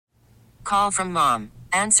call from mom.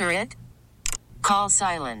 Answer it. Call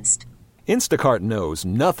silenced. Instacart knows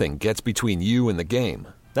nothing gets between you and the game.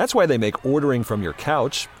 That's why they make ordering from your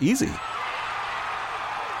couch easy.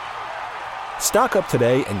 Stock up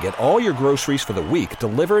today and get all your groceries for the week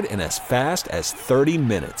delivered in as fast as 30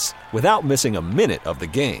 minutes without missing a minute of the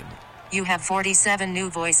game. You have 47 new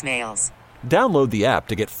voicemails. Download the app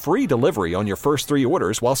to get free delivery on your first 3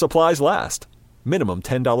 orders while supplies last. Minimum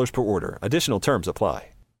 $10 per order. Additional terms apply.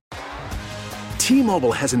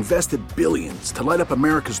 T-Mobile has invested billions to light up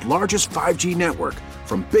America's largest 5G network,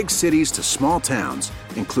 from big cities to small towns,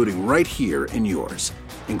 including right here in yours.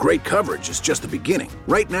 And great coverage is just the beginning.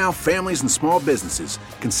 Right now, families and small businesses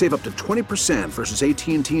can save up to 20% versus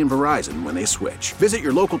AT&T and Verizon when they switch. Visit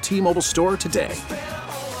your local T-Mobile store today.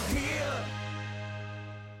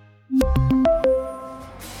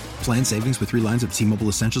 Plan savings with 3 lines of T-Mobile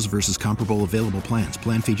Essentials versus comparable available plans.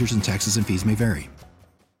 Plan features and taxes and fees may vary.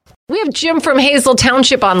 We have Jim from Hazle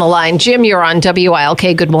Township on the line. Jim, you're on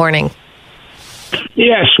WILK. Good morning.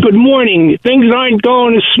 Yes, good morning. Things aren't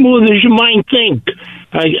going as smooth as you might think.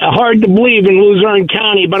 Hard to believe in Luzerne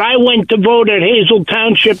County, but I went to vote at Hazle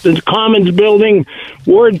Township, the Commons Building,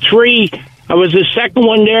 Ward 3. I was the second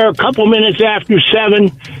one there a couple minutes after 7,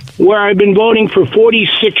 where I've been voting for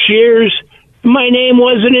 46 years. My name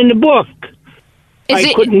wasn't in the book.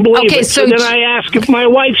 I couldn't believe it. So then I asked if my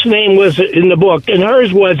wife's name was in the book, and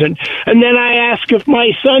hers wasn't. And then I asked if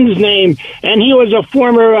my son's name, and he was a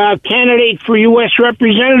former candidate for U.S.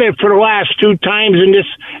 representative for the last 2 times in this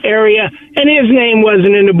area, and his name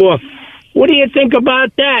wasn't in the book. What do you think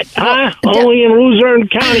about that, huh? Only in Luzerne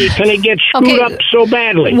County can it get screwed up so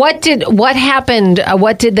badly. What happened?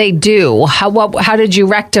 What did they do? How did you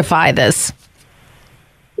rectify this?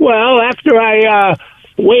 Well, after I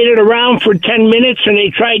waited around for 10 minutes and they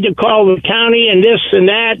tried to call the county and this and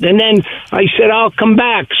that, and then I said, I'll come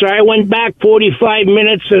back. So I went back 45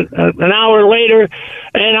 minutes, an hour later,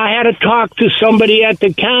 and I had to talk to somebody at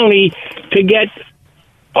the county to get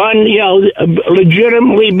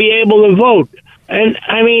legitimately be able to vote. And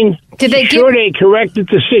I mean, they corrected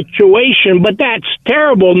the situation, but that's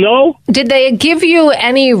terrible, no? Did they give you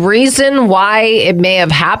any reason why it may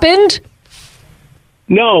have happened?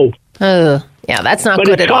 No. Yeah, that's not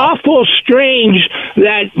good at all. But it's awful strange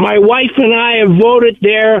that my wife and I have voted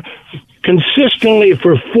there consistently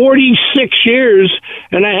for 46 years,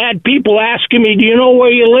 and I had people asking me, do you know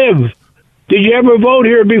where you live? Did you ever vote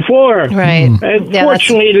here before? Right. And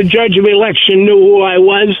fortunately, the judge of election knew who I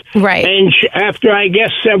was. Right. And after, I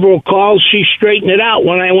guess, several calls, she straightened it out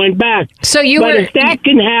when I went back. So if that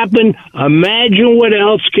can happen, imagine what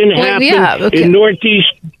else can happen in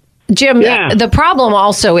Northeast. Jim, the problem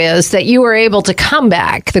also is that you were able to come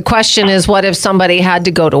back. The question is, what if somebody had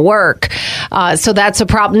to go to work? So that's a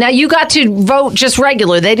problem. Now, you got to vote just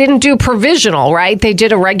regular. They didn't do provisional, right? They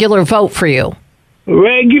did a regular vote for you.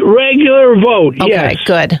 Regular vote, yes.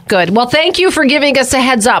 Okay, good. Well, thank you for giving us a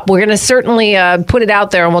heads up. We're going to certainly put it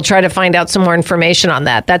out there, and we'll try to find out some more information on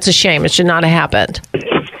that. That's a shame. It should not have happened.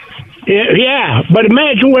 Yeah, but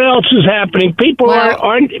imagine what else is happening. People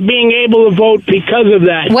aren't being able to vote because of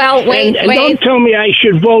that. Well, wait. Don't tell me I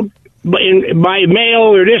should vote by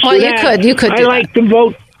mail or this or that. You could. I like to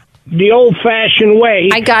vote the old-fashioned way.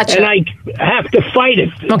 I got you. And I have to fight it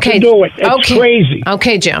to do it. It's crazy.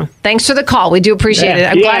 Okay, Jim. Thanks for the call. We do appreciate it.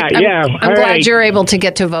 I'm glad you're able to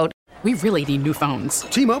get to vote. We really need new phones.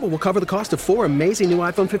 T-Mobile will cover the cost of 4 amazing new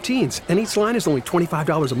iPhone 15s, and each line is only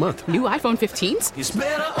 $25 a month. New iPhone 15s? It's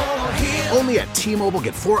better over here. Only at T-Mobile,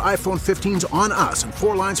 get 4 iPhone 15s on us and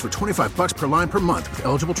 4 lines for $25 per line per month with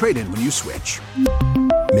eligible trade-in when you switch.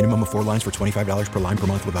 Minimum of 4 lines for $25 per line per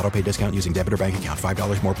month with autopay discount using debit or bank account.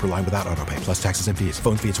 $5 more per line without autopay, plus taxes and fees.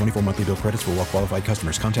 Phone fee at 24 monthly bill credits for well-qualified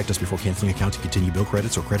customers. Contact us before canceling account to continue bill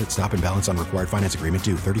credits or credit stop and balance on required finance agreement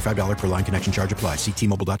due. $35 per line connection charge applies. See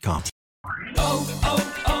T-Mobile.com.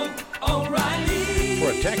 O'Reilly.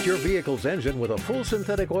 Protect your vehicle's engine with a full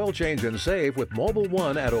synthetic oil change and save with Mobil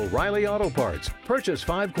 1 at O'Reilly Auto Parts. Purchase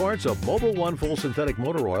 5 quarts of Mobil 1 full synthetic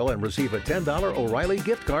motor oil and receive a $10 O'Reilly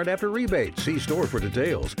gift card after rebate. See store for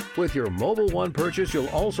details. With your Mobil 1 purchase, you'll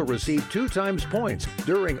also receive 2 times points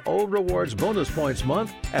during O Rewards Bonus Points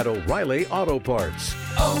Month at O'Reilly Auto Parts.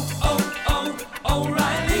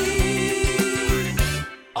 O'Reilly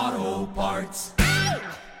Auto Parts.